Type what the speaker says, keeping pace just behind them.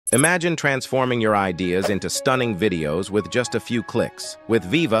Imagine transforming your ideas into stunning videos with just a few clicks. With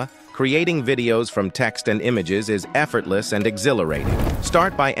Viva, creating videos from text and images is effortless and exhilarating.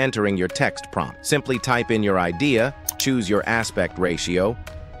 Start by entering your text prompt. Simply type in your idea, choose your aspect ratio,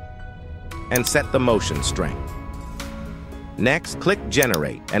 and set the motion strength. Next, click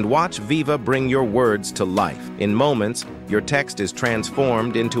Generate and watch Viva bring your words to life. In moments, your text is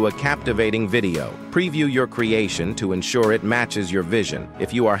transformed into a captivating video. Preview your creation to ensure it matches your vision.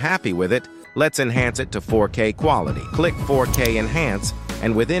 If you are happy with it, let's enhance it to 4K quality. Click 4K Enhance,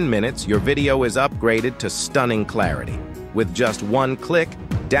 and within minutes, your video is upgraded to stunning clarity. With just one click,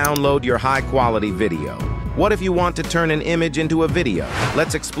 download your high-quality video. What if you want to turn an image into a video?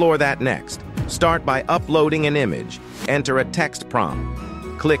 Let's explore that next. Start by uploading an image. Enter a text prompt.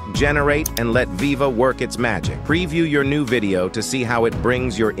 Click Generate and let Viva work its magic. Preview your new video to see how it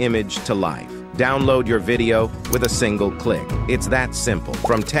brings your image to life. Download your video with a single click. It's that simple.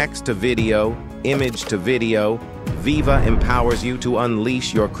 From text to video, image to video, Viva empowers you to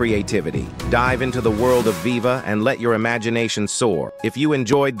unleash your creativity. Dive into the world of Viva and let your imagination soar. If you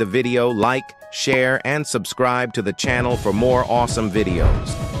enjoyed the video, like, share, and subscribe to the channel for more awesome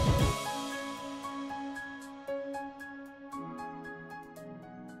videos.